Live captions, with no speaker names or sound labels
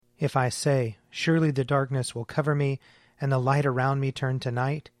If I say, surely the darkness will cover me, and the light around me turn to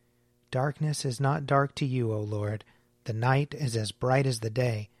night, darkness is not dark to you, O Lord. The night is as bright as the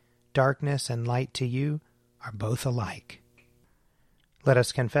day. Darkness and light to you are both alike. Let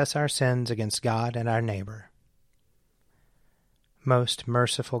us confess our sins against God and our neighbor. Most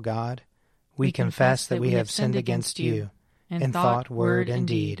merciful God, we confess that we have sinned against you, in thought, word, and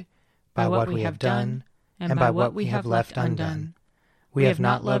deed, by what we have done, and by what we have left undone. We have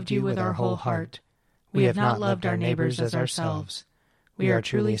not loved you with our whole heart. We have not loved our neighbors as ourselves. We are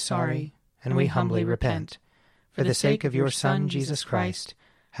truly sorry, and we humbly repent. For the sake of your Son, Jesus Christ,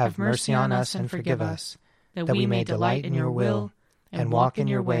 have mercy on us and forgive us, that we may delight in your will and walk in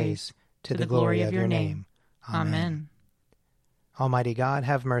your ways, to the glory of your name. Amen. Almighty God,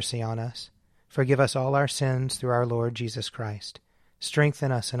 have mercy on us. Forgive us all our sins through our Lord Jesus Christ.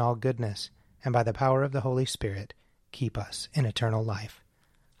 Strengthen us in all goodness, and by the power of the Holy Spirit, keep us in eternal life.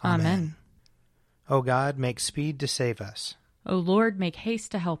 Amen. O God, make speed to save us. O Lord, make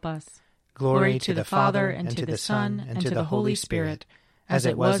haste to help us. Glory to the Father, and to the Son, and to the Holy Spirit, as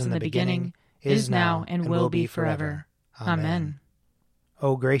it was in the beginning, is now, and will be forever. Amen.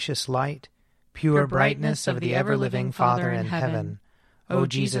 O gracious light, pure brightness of the ever-living Father in heaven, O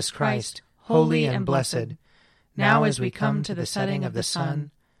Jesus Christ, holy and blessed, now as we come to the setting of the sun,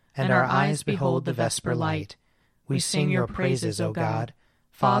 and our eyes behold the vesper light, we sing your praises, O God,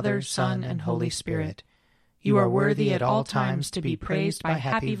 Father, Son, and Holy Spirit. You are worthy at all times to be praised by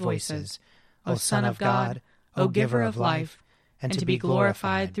happy voices, O Son of God, O Giver of life, and to be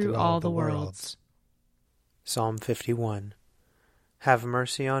glorified through all the worlds. Psalm 51. Have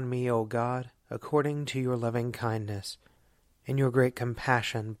mercy on me, O God, according to your loving kindness. In your great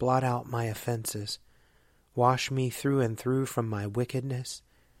compassion, blot out my offenses. Wash me through and through from my wickedness,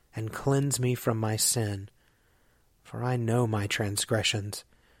 and cleanse me from my sin. For I know my transgressions,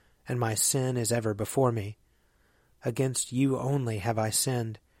 and my sin is ever before me. Against you only have I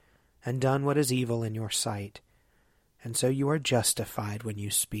sinned, and done what is evil in your sight. And so you are justified when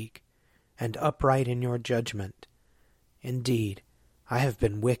you speak, and upright in your judgment. Indeed, I have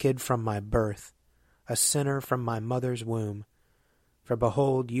been wicked from my birth, a sinner from my mother's womb. For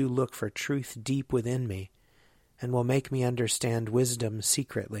behold, you look for truth deep within me, and will make me understand wisdom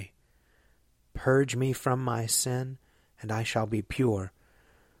secretly. Purge me from my sin, and I shall be pure.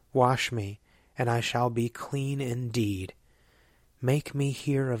 Wash me, and I shall be clean indeed. Make me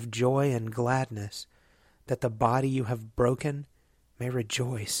hear of joy and gladness, that the body you have broken may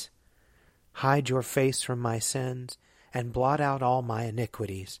rejoice. Hide your face from my sins, and blot out all my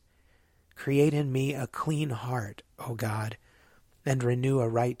iniquities. Create in me a clean heart, O God, and renew a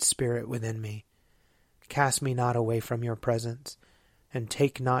right spirit within me. Cast me not away from your presence, and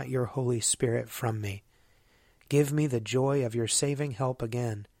take not your Holy Spirit from me. Give me the joy of your saving help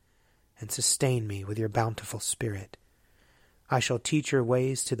again, and sustain me with your bountiful Spirit. I shall teach your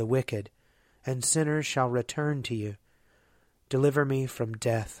ways to the wicked, and sinners shall return to you. Deliver me from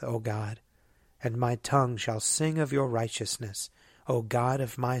death, O God, and my tongue shall sing of your righteousness, O God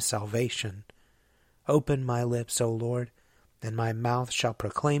of my salvation. Open my lips, O Lord, and my mouth shall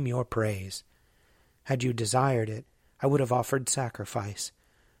proclaim your praise. Had you desired it, I would have offered sacrifice,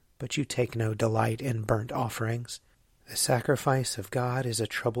 but you take no delight in burnt offerings. The sacrifice of God is a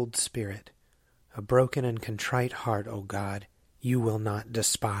troubled spirit. A broken and contrite heart, O God, you will not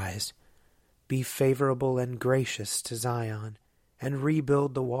despise. Be favorable and gracious to Zion, and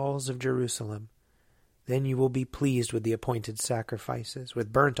rebuild the walls of Jerusalem. Then you will be pleased with the appointed sacrifices,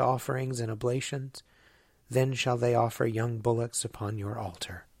 with burnt offerings and oblations. Then shall they offer young bullocks upon your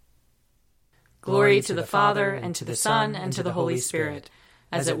altar. Glory to the Father, and to the Son, and to the Holy Spirit,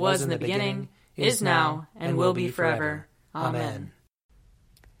 as it was in the beginning, is now, and will be forever. Amen.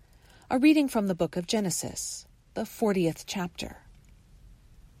 A reading from the book of Genesis, the 40th chapter.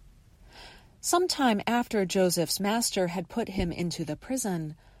 Sometime after Joseph's master had put him into the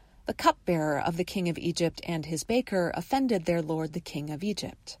prison, the cupbearer of the king of Egypt and his baker offended their lord the king of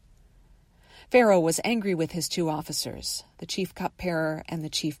Egypt. Pharaoh was angry with his two officers, the chief cupbearer and the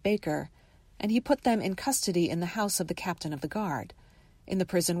chief baker, and he put them in custody in the house of the captain of the guard, in the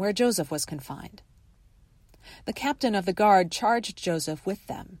prison where Joseph was confined. The captain of the guard charged Joseph with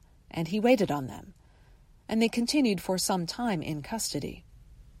them, and he waited on them, and they continued for some time in custody.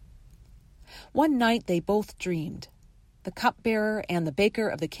 One night they both dreamed, the cupbearer and the baker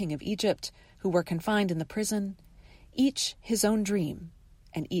of the king of Egypt, who were confined in the prison, each his own dream,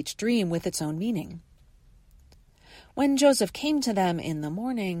 and each dream with its own meaning. When Joseph came to them in the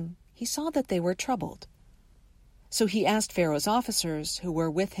morning, he saw that they were troubled. So he asked Pharaoh's officers, who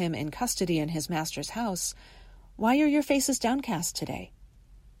were with him in custody in his master's house, "Why are your faces downcast today?"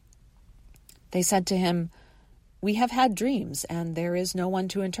 They said to him, "We have had dreams, and there is no one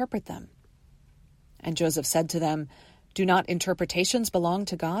to interpret them." And Joseph said to them, "Do not interpretations belong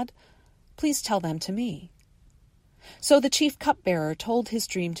to God? Please tell them to me." So the chief cupbearer told his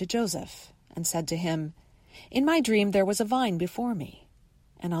dream to Joseph, and said to him, "In my dream there was a vine before me,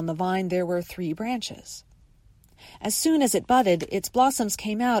 and on the vine there were 3 branches. As soon as it budded, its blossoms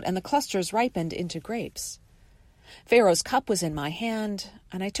came out, and the clusters ripened into grapes. Pharaoh's cup was in my hand,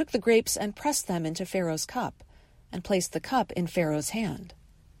 and I took the grapes and pressed them into Pharaoh's cup, and placed the cup in Pharaoh's hand."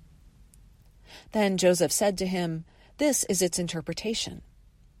 Then Joseph said to him, "This is its interpretation.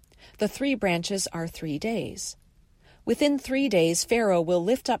 The 3 branches are 3 days. Within 3 days Pharaoh will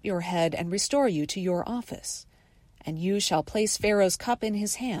lift up your head and restore you to your office, and you shall place Pharaoh's cup in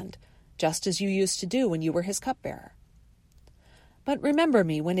his hand, just as you used to do when you were his cupbearer. But remember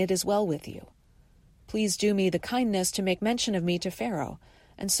me when it is well with you. Please do me the kindness to make mention of me to Pharaoh,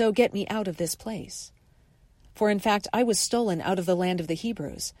 and so get me out of this place. For in fact I was stolen out of the land of the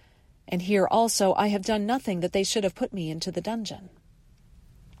Hebrews, and here also I have done nothing that they should have put me into the dungeon."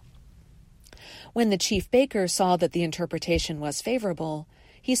 When the chief baker saw that the interpretation was favorable,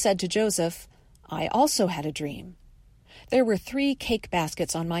 he said to Joseph, "I also had a dream. There were 3 cake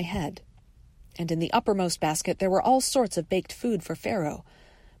baskets on my head, and in the uppermost basket there were all sorts of baked food for Pharaoh,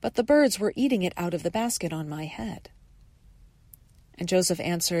 but the birds were eating it out of the basket on my head." And Joseph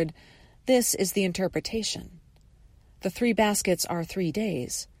answered, "This is the interpretation. The 3 baskets are 3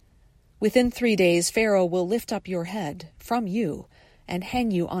 days. Within 3 days Pharaoh will lift up your head from you and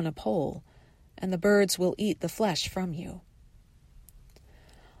hang you on a pole, and the birds will eat the flesh from you."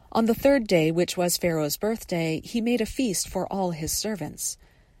 On the 3rd day, which was Pharaoh's birthday, he made a feast for all his servants,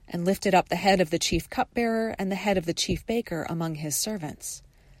 and lifted up the head of the chief cupbearer and the head of the chief baker among his servants.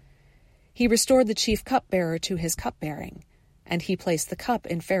 He restored the chief cupbearer to his cupbearing, and he placed the cup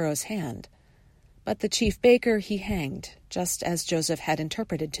in Pharaoh's hand. But the chief baker he hanged, just as Joseph had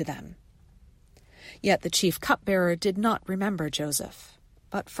interpreted to them. Yet the chief cupbearer did not remember Joseph,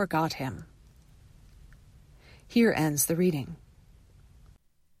 but forgot him. Here ends the reading.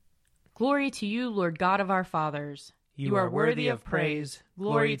 Glory to you, Lord God of our fathers. You are worthy of praise.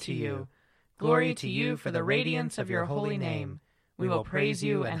 Glory to you. Glory to you for the radiance of your holy name. We will praise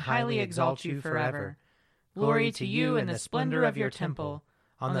you and highly exalt you forever. Glory to you in the splendor of your temple.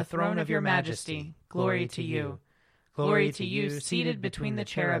 On the throne of your majesty, glory to you. Glory to you seated between the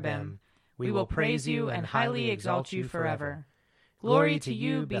cherubim. We will praise you and highly exalt you forever. Glory to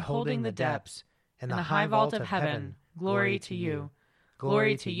you beholding the depths. In the high vault of heaven, glory to you.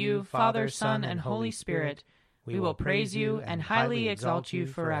 Glory to you, Father, Son, and Holy Spirit. We will praise you and highly exalt you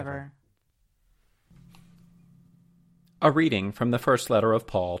forever. A reading from the first letter of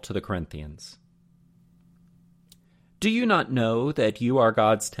Paul to the Corinthians. Do you not know that you are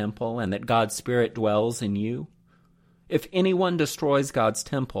God's temple and that God's Spirit dwells in you? If anyone destroys God's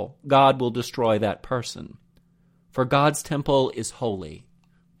temple, God will destroy that person. For God's temple is holy,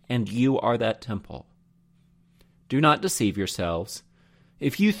 and you are that temple. Do not deceive yourselves.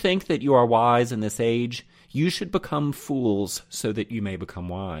 If you think that you are wise in this age, you should become fools so that you may become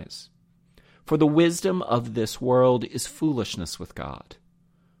wise. For the wisdom of this world is foolishness with God.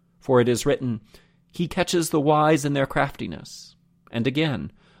 For it is written, He catches the wise in their craftiness. And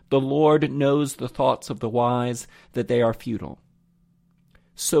again, the Lord knows the thoughts of the wise, that they are futile.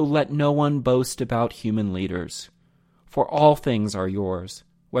 So let no one boast about human leaders, for all things are yours,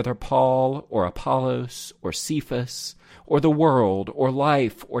 whether Paul or Apollos or Cephas or the world or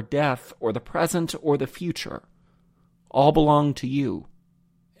life or death or the present or the future. All belong to you,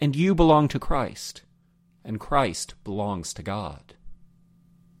 and you belong to Christ, and Christ belongs to God.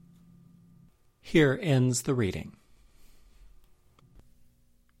 Here ends the reading.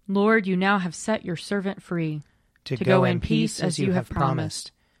 Lord, you now have set your servant free, to go in peace as you have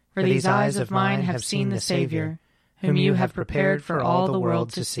promised. For these eyes of mine have seen the Savior, whom you have prepared for all the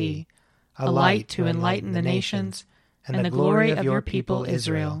world to see, a light to enlighten the nations, and the glory of your people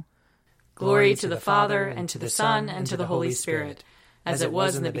Israel. Glory to the Father, and to the Son, and to the Holy Spirit, as it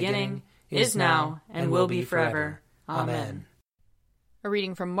was in the beginning, is now, and will be forever. Amen. A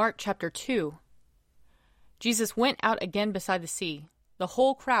reading from Mark chapter 2. Jesus went out again beside the sea. The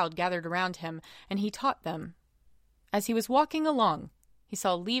whole crowd gathered around him, and he taught them. As he was walking along, he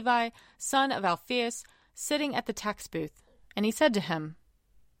saw Levi, son of Alphaeus, sitting at the tax booth, and he said to him,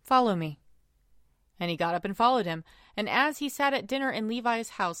 "Follow me." And he got up and followed him. And as he sat at dinner in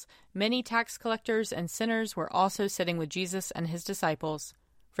Levi's house, many tax collectors and sinners were also sitting with Jesus and his disciples,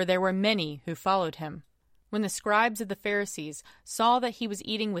 for there were many who followed him. When the scribes of the Pharisees saw that he was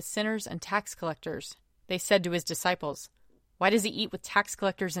eating with sinners and tax collectors, they said to his disciples, "Why does he eat with tax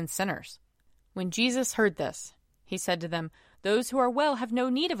collectors and sinners?" When Jesus heard this, he said to them, "Those who are well have no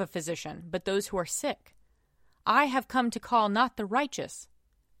need of a physician, but those who are sick. I have come to call not the righteous,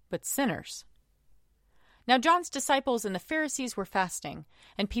 but sinners." Now John's disciples and the Pharisees were fasting,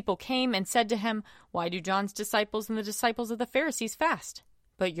 and people came and said to him, "Why do John's disciples and the disciples of the Pharisees fast,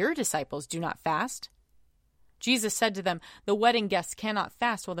 but your disciples do not fast?" Jesus said to them, "The wedding guests cannot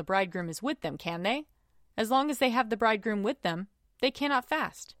fast while the bridegroom is with them, can they? As long as they have the bridegroom with them, they cannot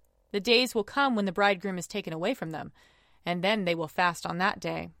fast. The days will come when the bridegroom is taken away from them, and then they will fast on that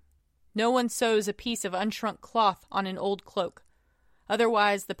day. No one sews a piece of unshrunk cloth on an old cloak.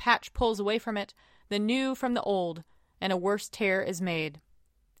 Otherwise the patch pulls away from it, the new from the old, and a worse tear is made.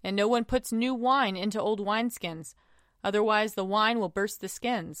 And no one puts new wine into old wineskins. Otherwise the wine will burst the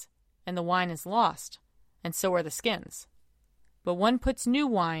skins, and the wine is lost, and so are the skins. But one puts new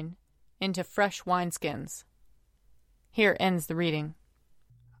wine into fresh wineskins." Here ends the reading.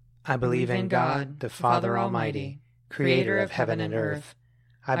 I believe in God, the Father Almighty, creator of heaven and earth.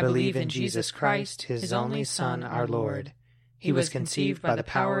 I believe in Jesus Christ, his only Son, our Lord. He was conceived by the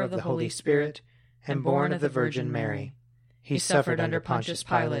power of the Holy Spirit and born of the Virgin Mary. He suffered under Pontius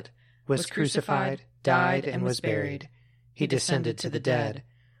Pilate, was crucified, died, and was buried. He descended to the dead.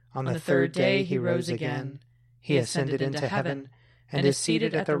 On the third day he rose again. He ascended into heaven and is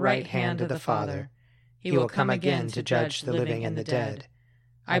seated at the right hand of the Father. He will come again to judge the living and the dead.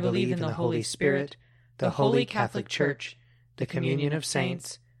 I believe in the Holy Spirit, the Holy Catholic Church, the communion of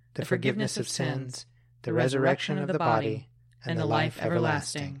saints, the forgiveness of sins, the resurrection of the body, and the life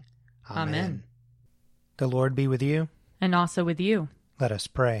everlasting. Amen. The Lord be with you. And also with you. Let us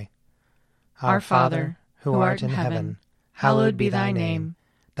pray. Our Father, who art in heaven, hallowed be thy name.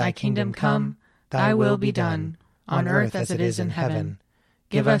 Thy kingdom come, thy will be done, on earth as it is in heaven.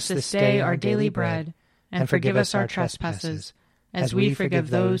 Give us this day our daily bread, and forgive us our trespasses, as we forgive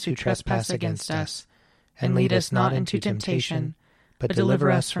those who trespass against us. And lead us not into temptation, but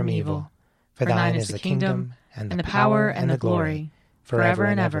deliver us from evil. For thine is the kingdom, and the power, and the glory, forever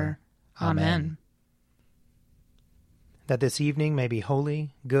and ever. Amen. That this evening may be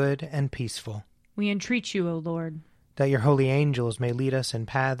holy, good, and peaceful. We entreat you, O Lord. That your holy angels may lead us in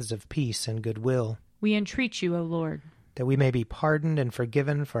paths of peace and goodwill. We entreat you, O Lord. That we may be pardoned and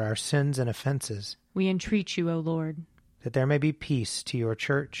forgiven for our sins and offenses. We entreat you, O Lord. That there may be peace to your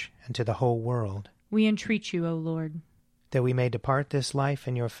church and to the whole world. We entreat you, O Lord. That we may depart this life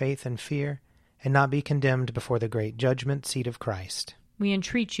in your faith and fear, and not be condemned before the great judgment seat of Christ. We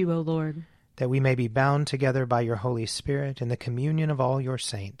entreat you, O Lord. That we may be bound together by your Holy Spirit in the communion of all your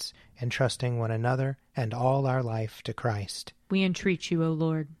saints, entrusting one another and all our life to Christ. We entreat you, O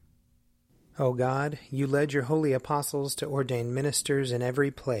Lord. O God, you led your holy apostles to ordain ministers in every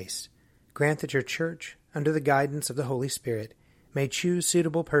place. Grant that your church, under the guidance of the Holy Spirit, may choose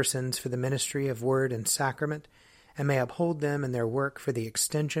suitable persons for the ministry of word and sacrament, and may uphold them in their work for the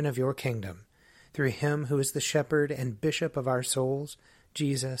extension of your kingdom, through him who is the shepherd and bishop of our souls,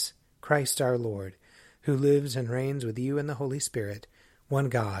 Jesus Christ our Lord, who lives and reigns with you in the Holy Spirit, one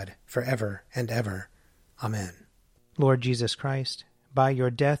God, forever and ever. Amen. Lord Jesus Christ, by your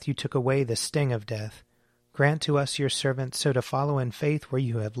death you took away the sting of death. Grant to us, your servants, so to follow in faith where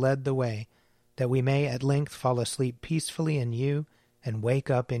you have led the way, that we may at length fall asleep peacefully in you and wake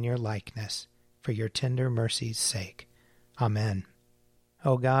up in your likeness, for your tender mercy's sake. Amen.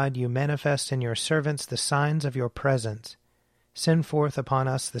 O God, you manifest in your servants the signs of your presence. Send forth upon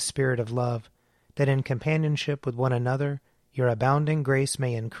us the Spirit of love, that in companionship with one another your abounding grace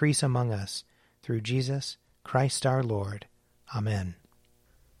may increase among us, through Jesus Christ our Lord. Amen.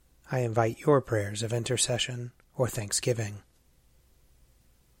 I invite your prayers of intercession or thanksgiving.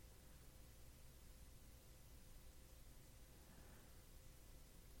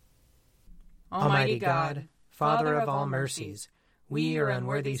 Almighty God, Father of all mercies, we, your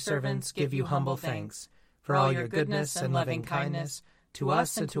unworthy servants, give you humble thanks for all your goodness and loving kindness to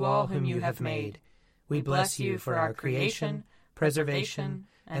us and to all whom you have made. We bless you for our creation, preservation,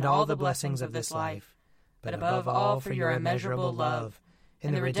 and all the blessings of this life, but above all for your immeasurable love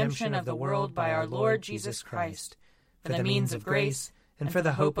in the redemption of the world by our Lord Jesus Christ, for the means of grace and for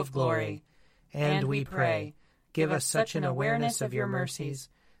the hope of glory. And we pray, give us such an awareness of your mercies,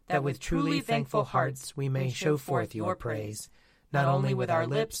 that with truly thankful hearts we may show forth your praise, not only with our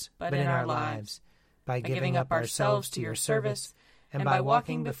lips, but in our lives, by giving up ourselves to your service, and by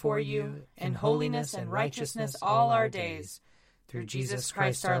walking before you in holiness and righteousness all our days, through Jesus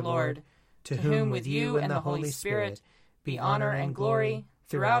Christ our Lord, to whom with you and the Holy Spirit be honor and glory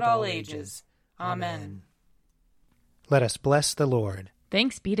throughout all ages. Amen. Let us bless the Lord.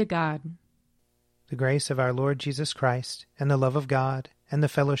 Thanks be to God. The grace of our Lord Jesus Christ, and the love of God, and the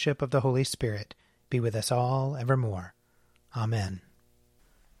fellowship of the Holy Spirit be with us all evermore. Amen.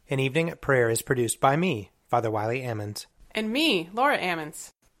 An Evening at Prayer is produced by me, Father Wiley Ammons. And me, Laura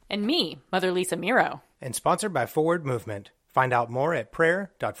Ammons. And me, Mother Lisa Meirow. And sponsored by Forward Movement. Find out more at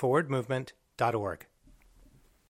prayer.forwardmovement.org.